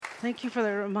Thank you for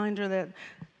the reminder that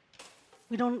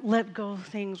we don't let go of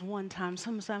things one time.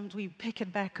 Sometimes we pick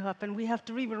it back up and we have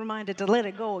to be reminded to let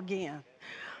it go again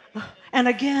and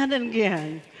again and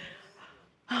again.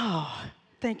 Oh,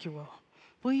 thank you, Will.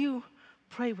 Will you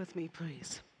pray with me,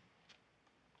 please?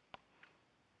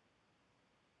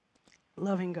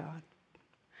 Loving God,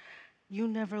 you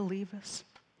never leave us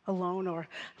alone or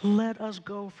let us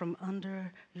go from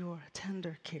under your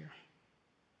tender care.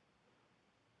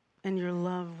 In your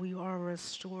love, we are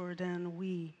restored and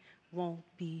we won't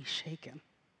be shaken.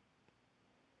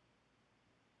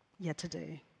 Yet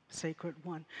today, Sacred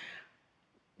One,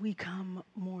 we come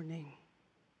mourning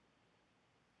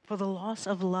for the loss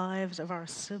of lives of our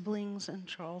siblings in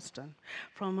Charleston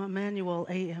from Emmanuel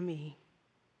AME.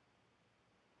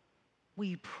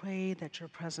 We pray that your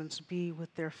presence be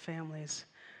with their families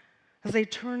as they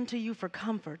turn to you for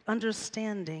comfort,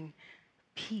 understanding,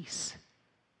 peace,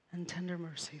 and tender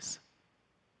mercies.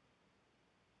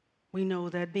 We know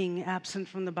that being absent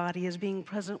from the body is being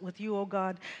present with you, O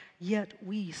God, yet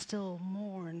we still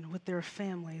mourn with their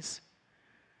families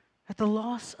at the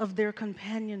loss of their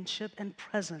companionship and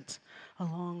presence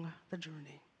along the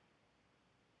journey.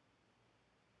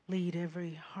 Lead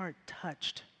every heart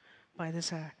touched by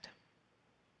this act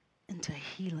into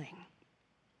healing.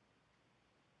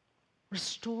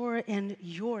 Restore in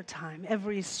your time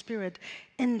every spirit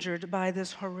injured by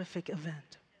this horrific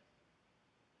event.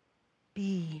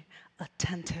 Be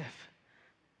attentive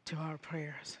to our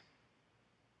prayers.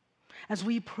 As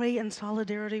we pray in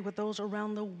solidarity with those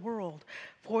around the world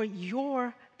for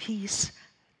your peace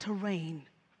to reign,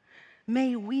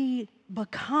 may we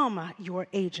become your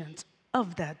agents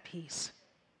of that peace.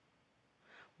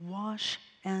 Wash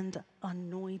and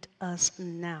anoint us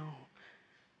now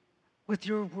with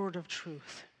your word of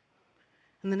truth.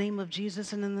 In the name of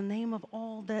Jesus and in the name of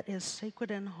all that is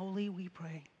sacred and holy, we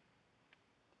pray.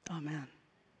 Amen.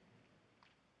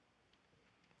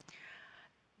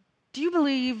 Do you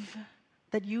believe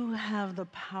that you have the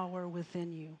power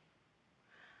within you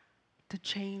to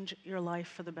change your life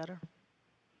for the better?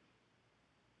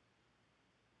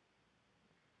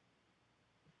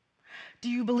 Do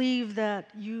you believe that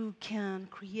you can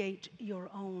create your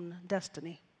own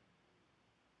destiny?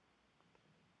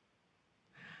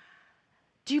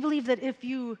 Do you believe that if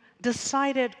you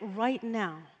decided right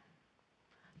now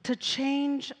to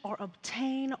change or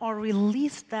obtain or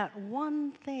release that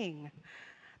one thing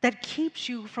that keeps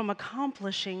you from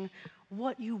accomplishing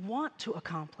what you want to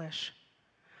accomplish,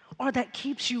 or that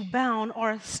keeps you bound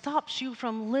or stops you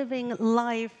from living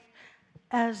life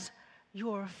as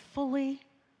your fully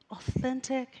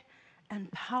authentic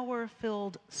and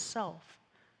power-filled self,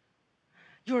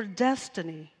 your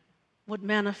destiny would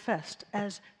manifest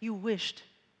as you wished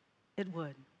it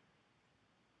would?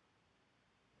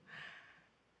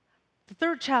 The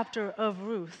third chapter of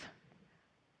Ruth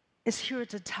is here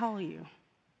to tell you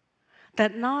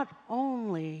that not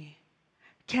only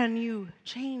can you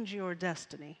change your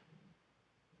destiny,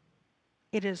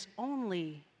 it is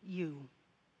only you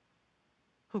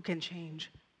who can change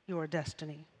your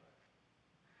destiny.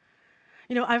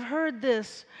 You know, I've heard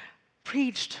this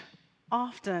preached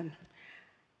often,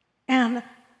 and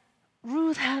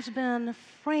Ruth has been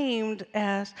framed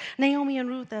as, Naomi and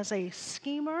Ruth, as a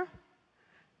schemer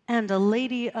and a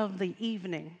lady of the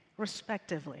evening,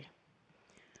 respectively.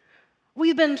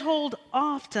 We've been told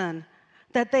often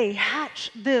that they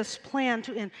hatched this plan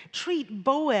to entreat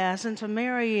Boaz into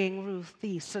marrying Ruth,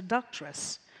 the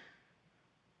seductress.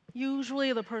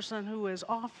 Usually the person who is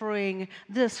offering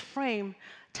this frame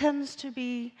tends to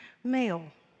be male.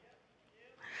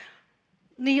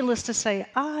 Needless to say,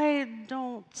 I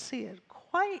don't see it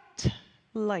quite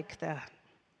like that.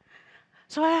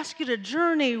 So I ask you to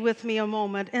journey with me a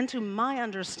moment into my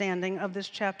understanding of this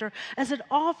chapter as it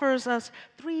offers us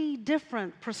three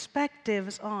different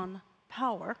perspectives on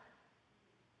power: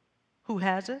 who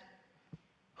has it,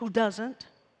 who doesn't,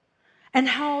 and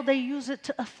how they use it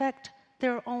to affect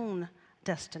their own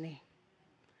destiny.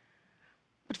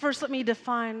 But first, let me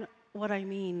define what I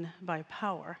mean by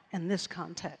power in this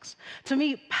context. To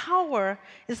me, power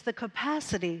is the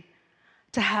capacity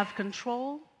to have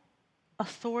control,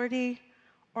 authority,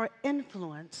 or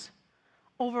influence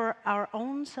over our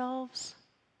own selves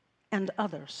and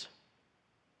others.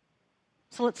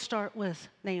 So let's start with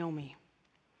Naomi.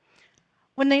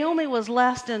 When Naomi was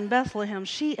last in Bethlehem,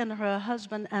 she and her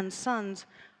husband and sons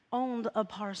owned a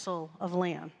parcel of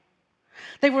land.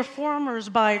 They were farmers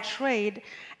by trade,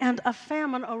 and a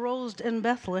famine arose in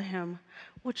Bethlehem,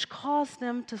 which caused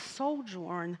them to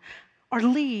sojourn or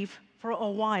leave for a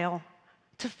while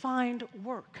to find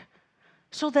work,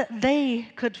 so that they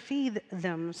could feed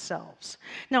themselves.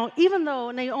 Now, even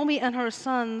though Naomi and her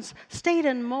sons stayed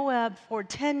in Moab for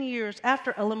 10 years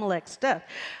after Elimelech's death,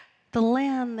 the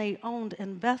land they owned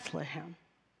in Bethlehem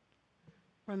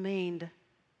remained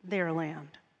their land.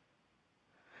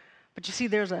 But you see,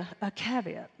 there's a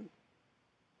caveat.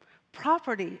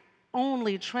 Property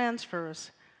only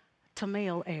transfers to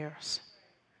male heirs.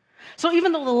 So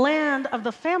even though the land of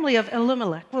the family of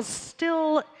Elimelech was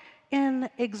still in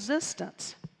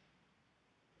existence,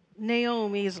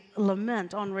 Naomi's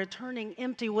lament on returning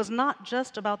empty was not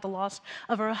just about the loss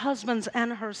of her husbands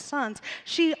and her sons.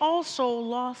 She also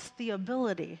lost the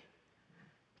ability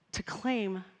to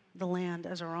claim the land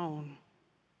as her own.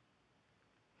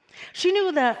 She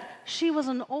knew that she was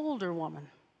an older woman.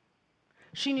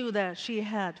 She knew that she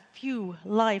had few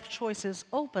life choices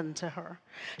open to her.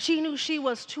 She knew she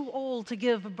was too old to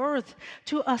give birth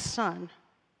to a son,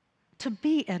 to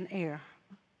be an heir.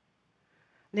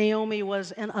 Naomi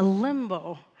was in a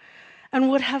limbo and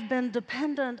would have been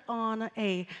dependent on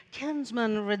a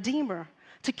kinsman redeemer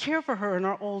to care for her in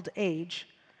her old age,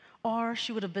 or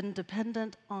she would have been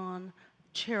dependent on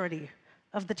charity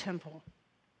of the temple.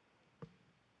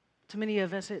 To many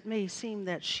of us, it may seem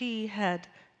that she had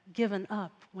given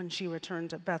up when she returned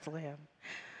to Bethlehem.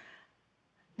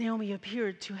 Naomi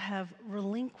appeared to have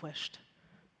relinquished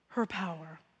her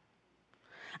power,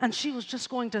 and she was just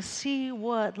going to see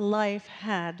what life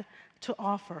had to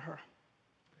offer her.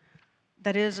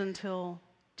 That is until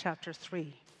chapter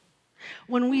 3,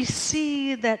 when we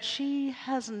see that she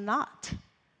has not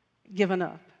given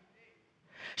up.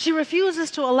 She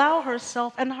refuses to allow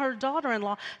herself and her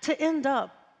daughter-in-law to end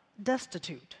up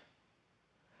destitute.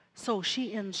 So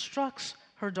she instructs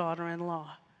her daughter-in-law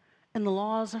in the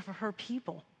laws of her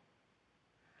people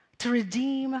to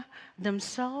redeem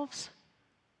themselves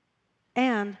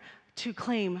and to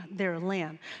claim their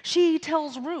land. She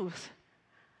tells Ruth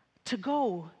to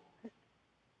go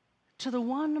to the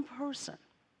one person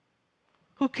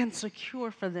who can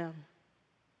secure for them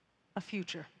a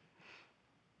future.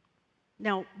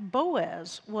 Now,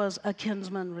 Boaz was a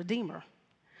kinsman redeemer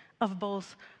of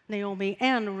both Naomi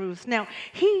and Ruth. Now,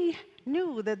 he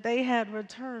knew that they had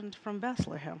returned from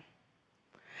Bethlehem,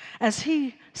 as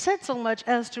he said so much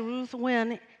as to Ruth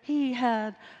when he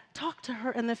had talked to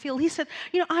her in the field. He said,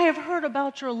 I have heard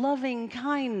about your loving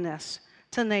kindness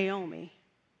to Naomi.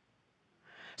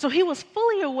 So he was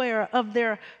fully aware of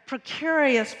their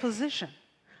precarious position,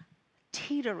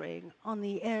 teetering on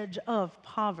the edge of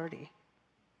poverty,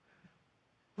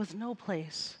 with no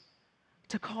place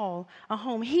to call a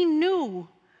home. He knew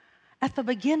at the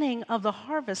beginning of the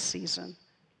harvest season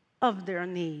of their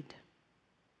need,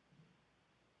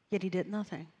 yet he did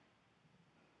nothing.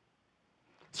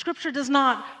 Scripture does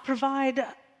not provide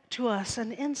to us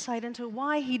an insight into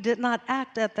why he did not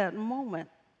act at that moment.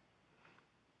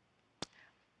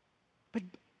 But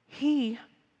he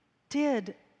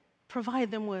did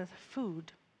provide them with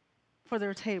food for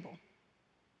their table,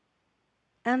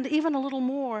 and even a little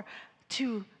more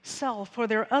to sell for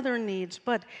their other needs.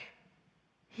 But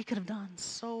he could have done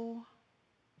so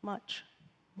much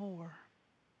more.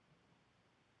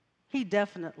 He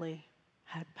definitely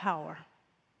had power.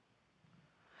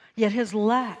 Yet his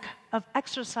lack of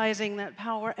exercising that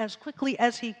power as quickly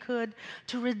as he could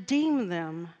to redeem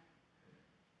them,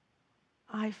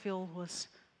 I feel, was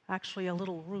actually a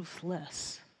little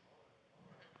ruthless.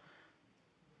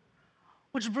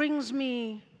 Which brings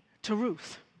me to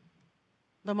Ruth,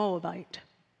 the Moabite.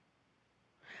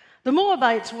 The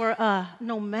Moabites were a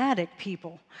nomadic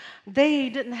people. They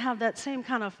didn't have that same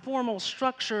kind of formal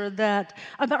structure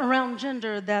around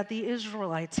gender that the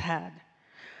Israelites had,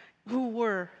 who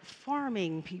were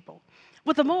farming people.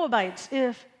 With the Moabites,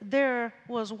 if there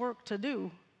was work to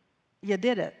do, you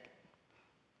did it.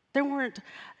 There weren't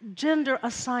gender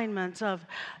assignments of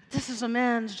this is a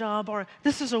man's job or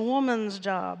this is a woman's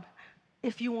job.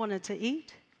 If you wanted to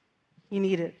eat, you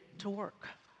needed to work.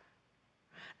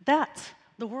 That's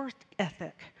the work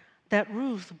ethic that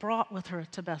Ruth brought with her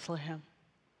to Bethlehem.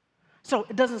 So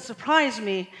it doesn't surprise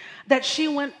me that she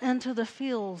went into the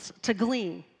fields to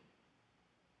glean.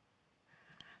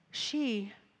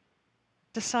 She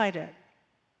decided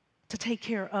to take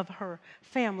care of her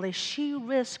family. She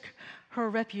risked her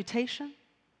reputation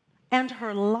and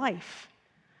her life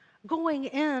going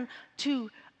into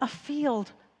a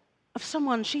field of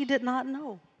someone she did not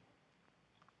know.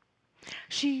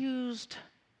 She used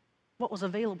what was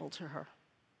available to her,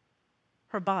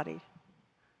 her body,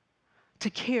 to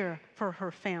care for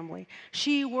her family.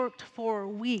 She worked for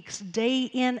weeks, day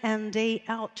in and day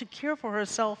out, to care for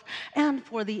herself and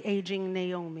for the aging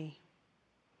Naomi.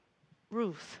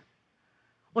 Ruth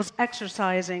was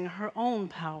exercising her own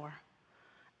power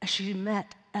as she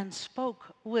met and spoke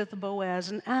with Boaz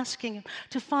and asking him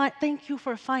to thank you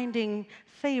for finding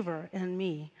favor in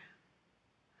me.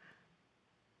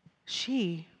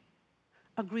 She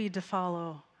agreed to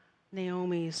follow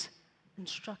Naomi's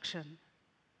instruction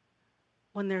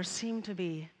when there seemed to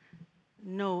be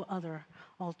no other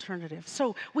alternative.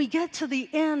 So we get to the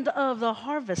end of the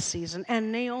harvest season,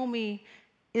 and Naomi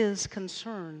is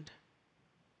concerned.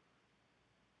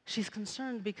 She's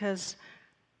concerned because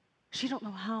she don't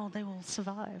know how they will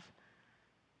survive.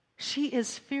 She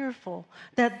is fearful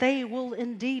that they will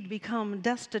indeed become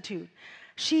destitute.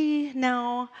 She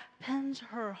now pins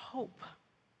her hope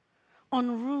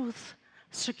on Ruth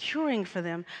securing for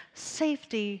them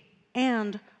safety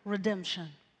and redemption.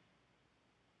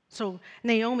 So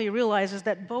Naomi realizes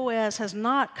that Boaz has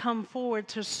not come forward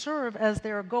to serve as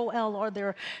their Goel or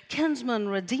their kinsman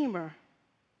redeemer.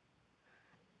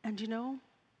 And you know,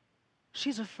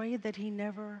 she's afraid that he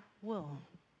never will.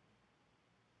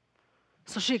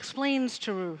 So she explains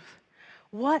to Ruth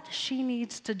what she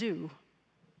needs to do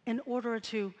in order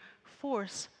to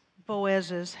force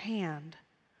Boaz's hand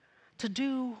to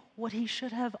do what he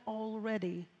should have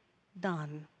already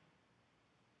done.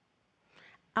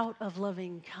 Out of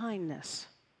loving kindness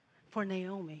for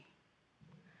Naomi,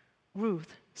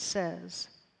 Ruth says,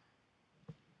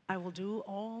 I will do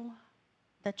all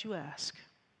that you ask.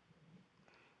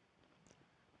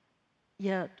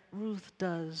 Yet Ruth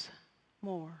does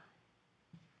more.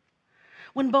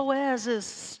 When Boaz is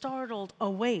startled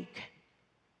awake,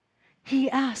 he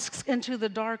asks into the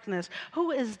darkness,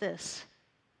 who is this?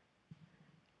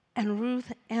 And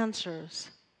Ruth answers,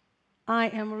 I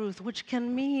am Ruth, which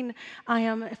can mean I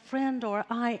am a friend or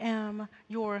I am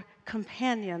your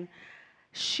companion.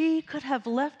 She could have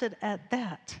left it at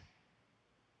that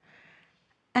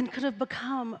and could have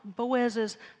become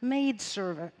Boaz's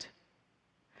maidservant.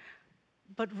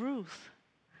 But Ruth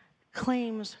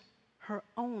claims her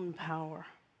own power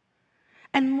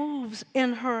and moves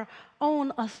in her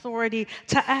own authority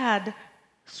to add,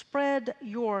 spread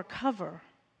your cover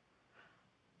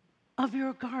of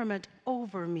your garment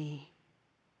over me,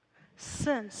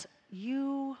 since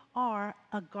you are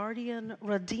a guardian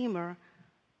redeemer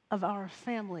of our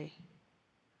family.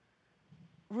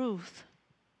 Ruth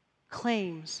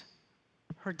claims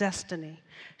her destiny.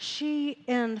 She,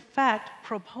 in fact,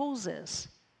 proposes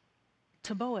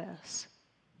to Boaz.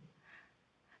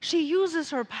 She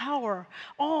uses her power,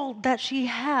 all that she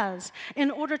has, in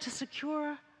order to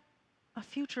secure a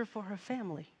future for her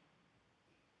family.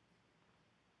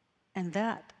 And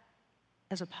that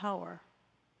is a power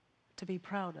to be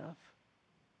proud of.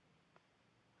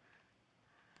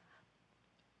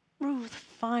 Ruth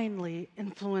finally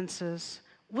influences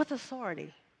with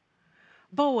authority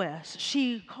Boaz.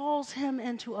 She calls him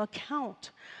into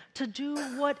account to do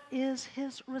what is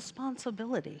his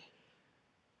responsibility.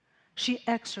 She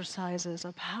exercises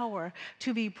a power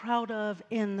to be proud of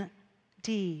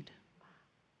indeed.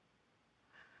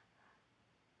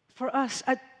 For us,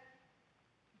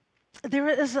 there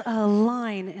is a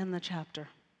line in the chapter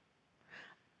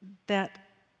that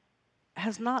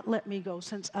has not let me go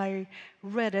since I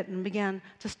read it and began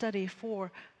to study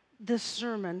for this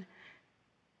sermon,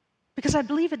 because I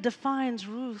believe it defines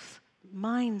Ruth's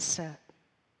mindset.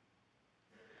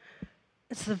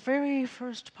 It's the very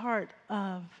first part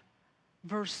of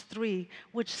verse 3,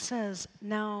 which says,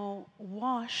 now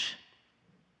wash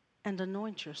and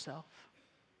anoint yourself.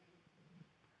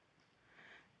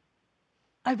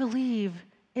 I believe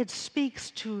it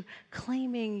speaks to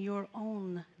claiming your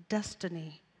own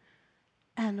destiny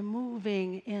and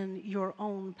moving in your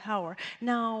own power.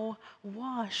 Now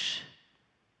wash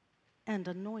and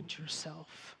anoint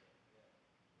yourself.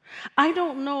 I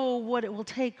don't know what it will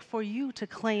take for you to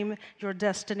claim your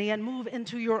destiny and move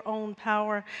into your own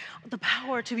power, the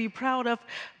power to be proud of,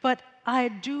 but I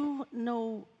do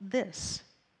know this.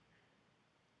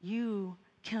 You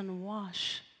can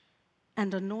wash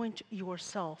and anoint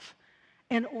yourself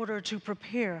in order to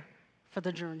prepare for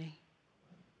the journey.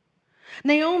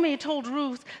 Naomi told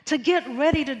Ruth to get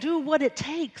ready to do what it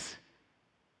takes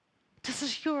to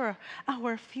secure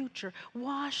our future.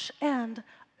 Wash and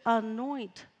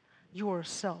anoint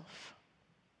yourself.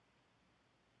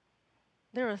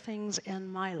 There are things in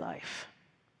my life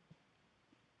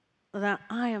that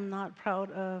I am not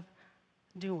proud of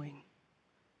doing,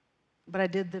 but I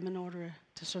did them in order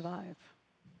to survive.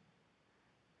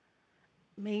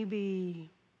 Maybe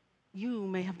you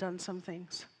may have done some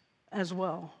things as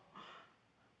well.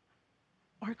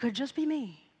 Or it could just be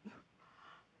me.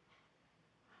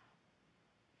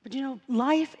 But you know,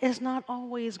 life is not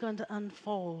always going to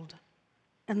unfold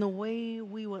in the way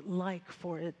we would like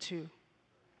for it to.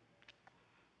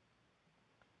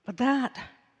 But that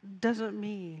doesn't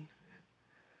mean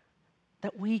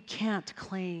that we can't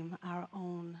claim our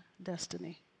own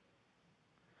destiny.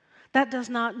 That does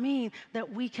not mean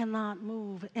that we cannot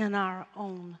move in our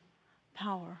own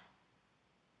power.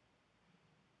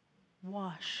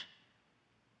 Wash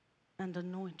and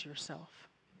anoint yourself.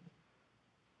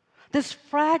 This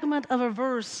fragment of a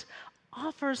verse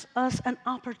offers us an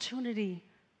opportunity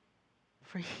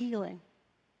for healing,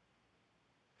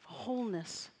 for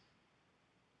wholeness,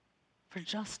 for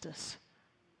justice.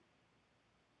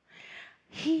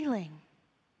 Healing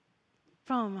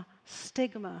from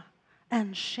stigma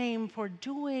and shame for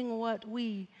doing what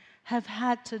we have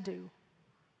had to do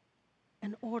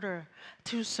in order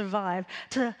to survive,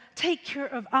 to take care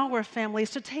of our families,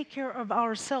 to take care of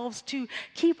ourselves, to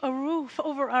keep a roof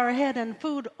over our head and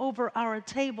food over our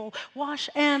table. Wash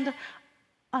and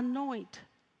anoint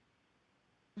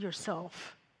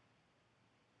yourself.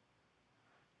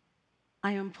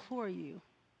 I implore you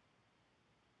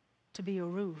to be a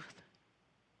Ruth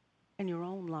in your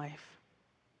own life.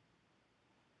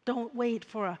 Don't wait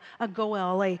for a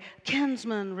Goel, a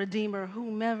kinsman redeemer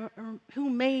who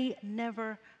may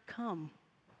never come.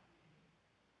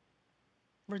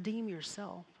 Redeem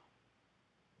yourself.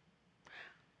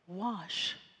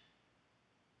 Wash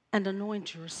and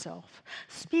anoint yourself.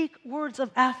 Speak words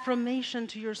of affirmation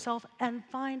to yourself and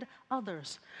find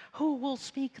others who will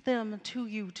speak them to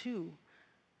you too.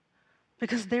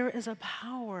 Because there is a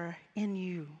power in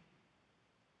you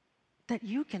that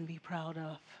you can be proud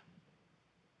of.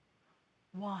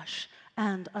 Wash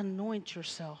and anoint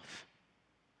yourself,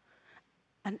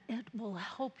 and it will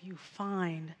help you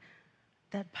find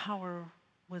that power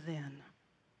within,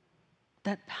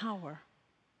 that power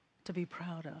to be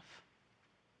proud of.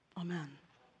 Amen.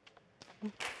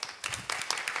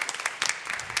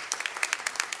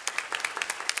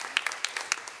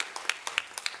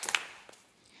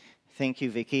 Thank you,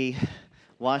 Vicki.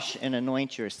 Wash and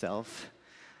anoint yourself.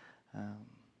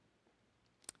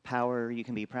 Power you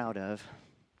can be proud of.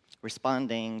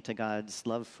 Responding to God's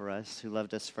love for us, who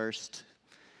loved us first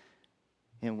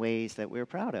in ways that we're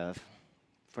proud of.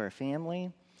 For our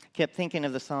family, kept thinking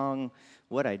of the song,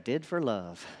 What I Did for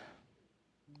Love.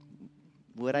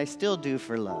 What I still do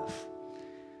for love.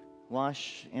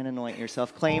 Wash and anoint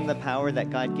yourself. Claim the power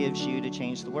that God gives you to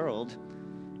change the world.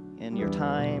 In your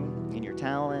time, in your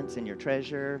talents, in your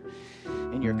treasure,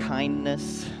 in your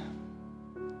kindness,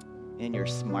 in your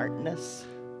smartness.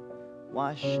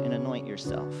 Wash and anoint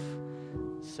yourself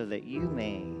so that you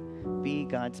may be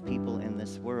God's people in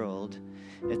this world.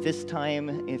 At this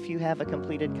time, if you have a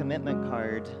completed commitment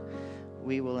card,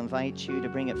 we will invite you to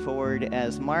bring it forward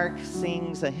as Mark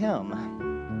sings a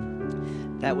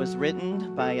hymn that was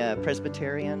written by a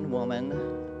Presbyterian woman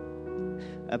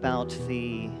about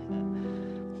the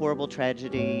horrible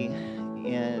tragedy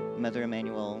in Mother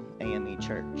Emanuel AME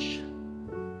Church,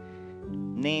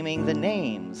 naming the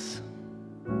names,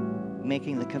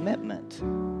 making the commitment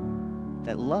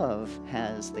that love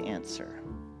has the answer,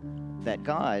 that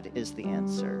God is the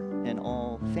answer in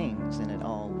all things and in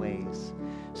all ways.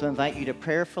 So I invite you to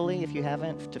prayerfully, if you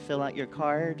haven't, to fill out your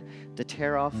card, to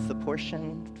tear off the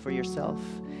portion for yourself,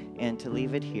 and to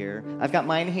leave it here. I've got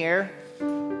mine here.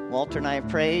 Walter and I have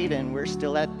prayed, and we're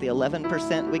still at the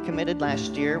 11% we committed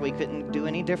last year. We couldn't do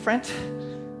any different,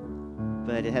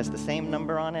 but it has the same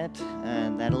number on it,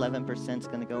 and that 11% is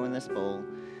going to go in this bowl.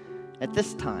 At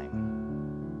this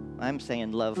time, I'm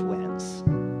saying love wins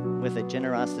with a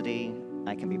generosity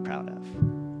I can be proud of.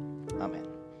 Amen.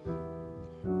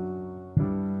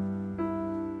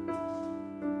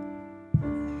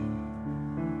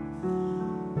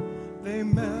 They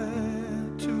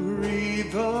met to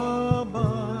read the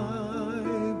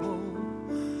Bible.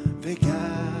 They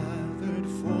gathered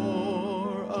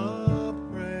for a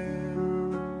prayer.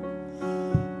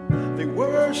 They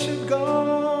worshiped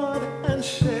God and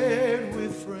shared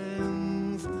with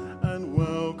friends and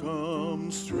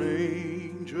welcomed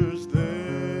strangers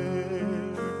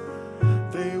there.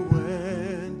 They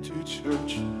went to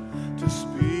church to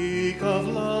speak of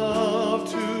love,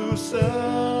 to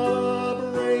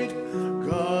celebrate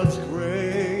God's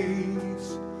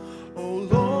grace. Oh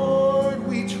Lord,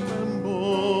 we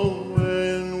tremble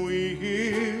when we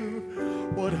hear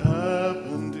what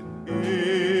happened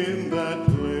in that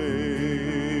place.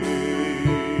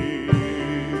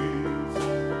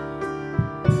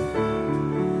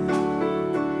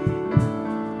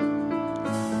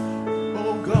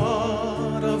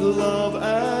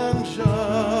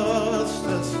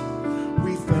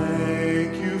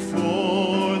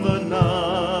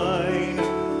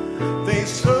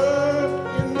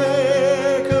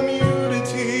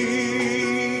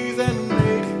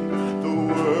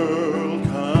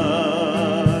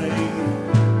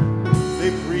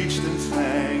 preached and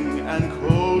sang and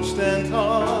coached and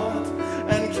taught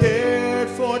and cared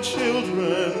for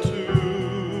children too.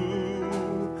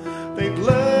 They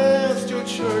blessed your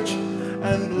church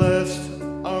and blessed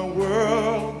our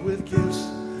world with gifts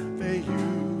they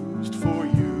used for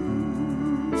you.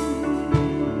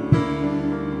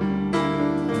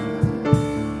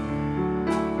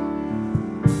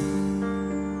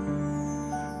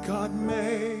 God,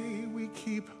 may we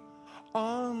keep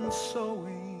on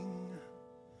sowing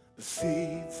the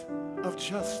seeds of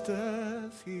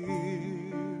justice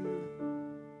here,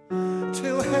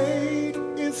 till hate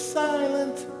is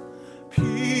silent,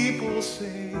 people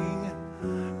sing,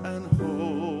 and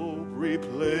hope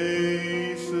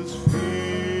replaces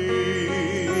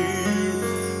fear.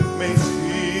 May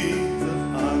seeds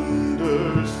of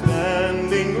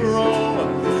understanding grow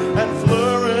and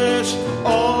flourish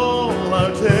all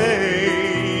our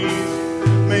days.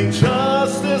 May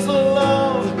justice,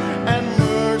 love, and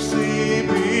mercy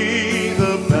be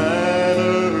the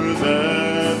banner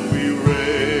that we raise.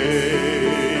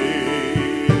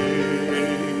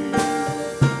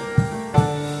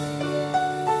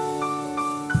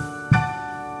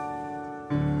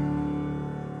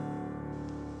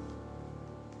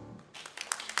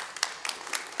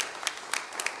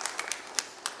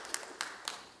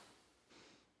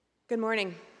 Good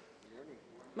morning.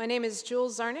 My name is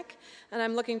Jules Zarnick, and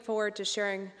I'm looking forward to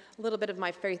sharing a little bit of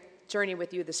my faith journey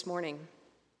with you this morning.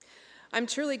 I'm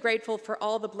truly grateful for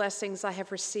all the blessings I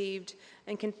have received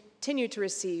and continue to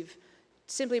receive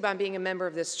simply by being a member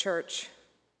of this church.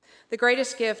 The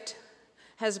greatest gift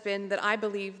has been that I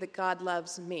believe that God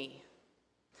loves me.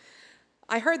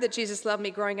 I heard that Jesus loved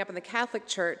me growing up in the Catholic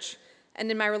Church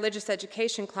and in my religious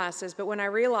education classes, but when I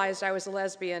realized I was a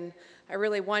lesbian, I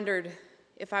really wondered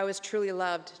if I was truly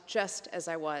loved just as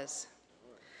I was.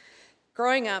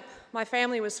 Growing up, my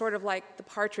family was sort of like the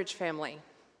Partridge Family.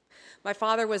 My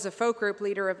father was a folk group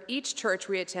leader of each church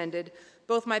we attended.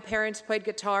 Both my parents played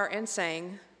guitar and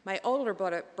sang. My older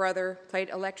brother played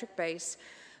electric bass.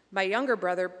 My younger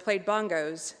brother played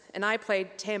bongos, and I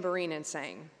played tambourine and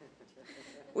sang.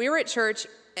 We were at church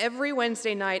every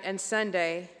Wednesday night and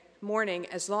Sunday morning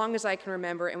as long as I can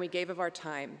remember, and we gave of our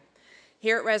time.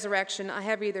 Here at Resurrection, I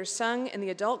have either sung in the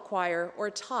adult choir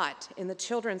or taught in the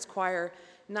children's choir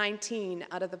 19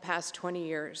 out of the past 20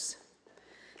 years.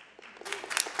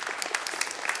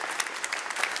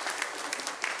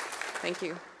 Thank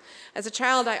you. As a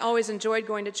child, I always enjoyed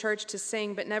going to church to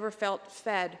sing, but never felt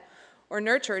fed or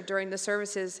nurtured during the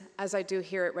services as I do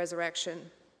here at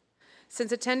Resurrection.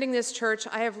 Since attending this church,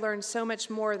 I have learned so much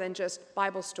more than just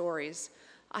Bible stories.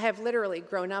 I have literally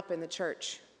grown up in the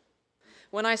church.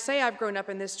 When I say I've grown up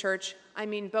in this church, I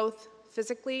mean both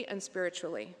physically and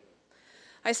spiritually.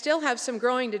 I still have some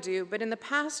growing to do, but in the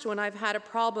past when I've had a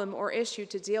problem or issue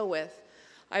to deal with,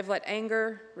 I've let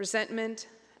anger, resentment,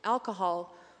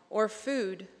 alcohol, or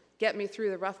food get me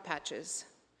through the rough patches.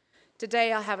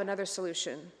 Today I have another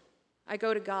solution. I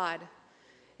go to God.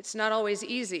 It's not always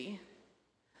easy,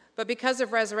 but because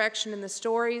of Resurrection and the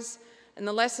stories and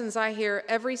the lessons I hear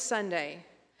every Sunday,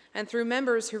 and through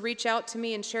members who reach out to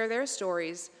me and share their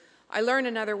stories, I learn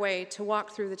another way to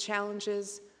walk through the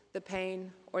challenges, the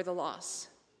pain, or the loss.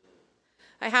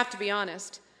 I have to be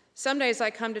honest. Some days I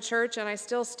come to church and I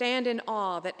still stand in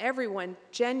awe that everyone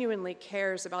genuinely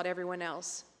cares about everyone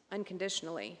else,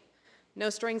 unconditionally. No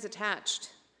strings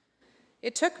attached.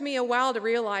 It took me a while to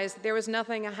realize that there was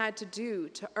nothing I had to do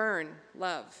to earn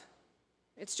love.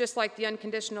 It's just like the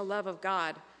unconditional love of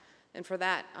God, and for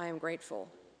that I am grateful.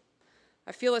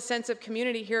 I feel a sense of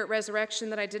community here at Resurrection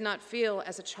that I did not feel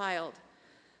as a child.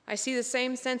 I see the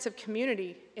same sense of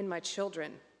community in my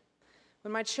children.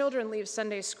 When my children leave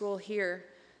Sunday school here,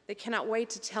 they cannot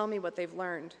wait to tell me what they've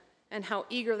learned and how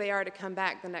eager they are to come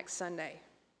back the next Sunday.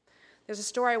 There's a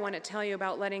story I want to tell you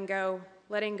about letting go,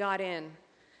 letting God in,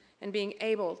 and being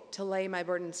able to lay my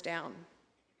burdens down.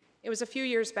 It was a few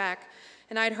years back,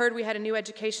 and I'd heard we had a new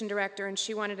education director, and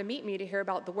she wanted to meet me to hear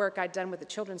about the work I'd done with the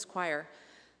children's choir.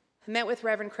 I met with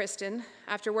Reverend Kristen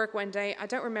after work one day. I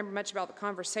don't remember much about the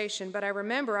conversation, but I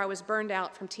remember I was burned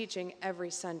out from teaching every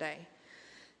Sunday.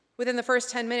 Within the first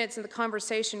 10 minutes of the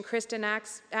conversation, Kristen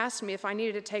asked me if I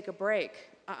needed to take a break.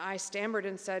 I stammered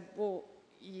and said, well,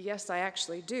 yes, I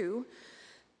actually do,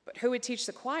 but who would teach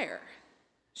the choir?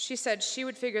 She said she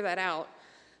would figure that out,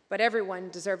 but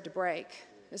everyone deserved a break,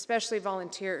 especially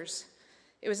volunteers.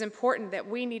 It was important that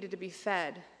we needed to be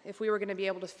fed if we were going to be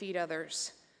able to feed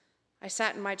others. I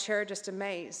sat in my chair just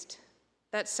amazed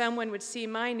that someone would see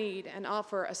my need and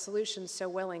offer a solution so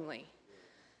willingly.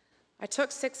 I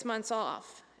took 6 months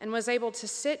off and was able to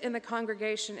sit in the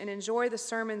congregation and enjoy the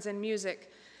sermons and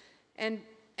music and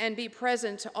and be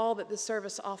present to all that the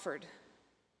service offered.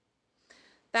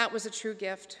 That was a true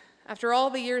gift. After all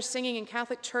the years singing in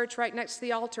Catholic church right next to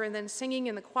the altar, and then singing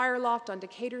in the choir loft on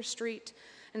Decatur Street,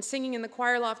 and singing in the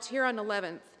choir loft here on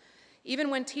 11th, even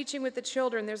when teaching with the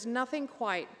children, there's nothing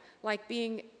quite like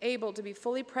being able to be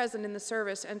fully present in the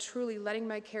service and truly letting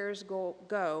my cares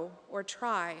go or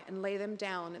try and lay them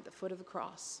down at the foot of the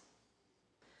cross.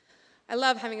 I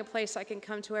love having a place I can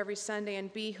come to every Sunday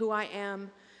and be who I am,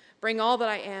 bring all that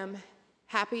I am,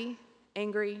 happy,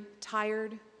 angry,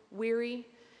 tired, weary,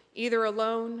 either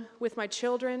alone, with my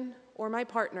children, or my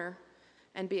partner,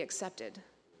 and be accepted.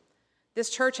 This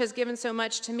church has given so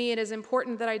much to me, it is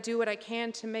important that I do what I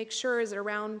can to make sure it is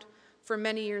around for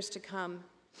many years to come.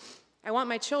 I want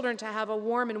my children to have a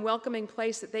warm and welcoming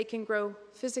place that they can grow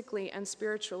physically and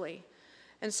spiritually.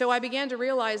 And so I began to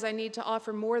realize I need to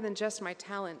offer more than just my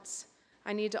talents.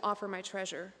 I need to offer my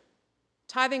treasure.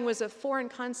 Tithing was a foreign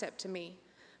concept to me,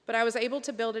 but I was able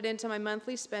to build it into my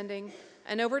monthly spending,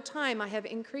 and over time I have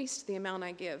increased the amount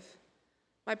I give.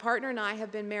 My partner and I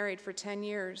have been married for 10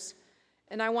 years,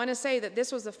 and I want to say that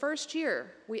this was the first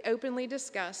year we openly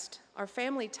discussed our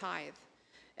family tithe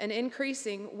and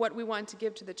increasing what we want to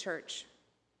give to the church.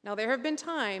 Now, there have been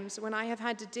times when I have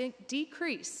had to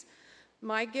decrease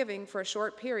my giving for a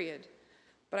short period,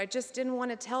 but I just didn't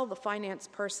want to tell the finance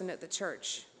person at the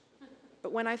church.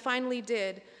 But when I finally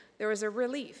did, there was a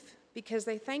relief because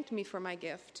they thanked me for my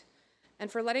gift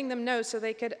and for letting them know so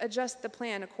they could adjust the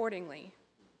plan accordingly.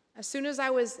 As soon as I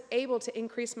was able to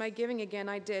increase my giving again,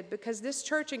 I did, because this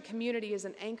church and community is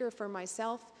an anchor for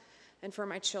myself and for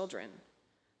my children.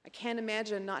 I can't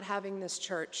imagine not having this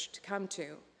church to come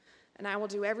to, and I will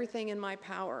do everything in my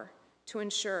power to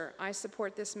ensure I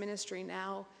support this ministry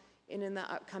now and in the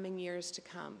upcoming years to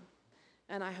come.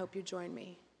 And I hope you join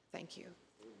me. Thank you.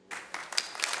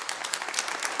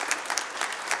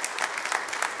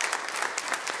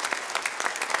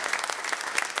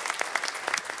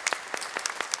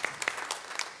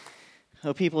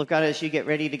 Oh, people of God, as you get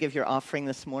ready to give your offering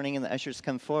this morning and the ushers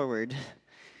come forward,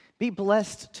 be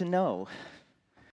blessed to know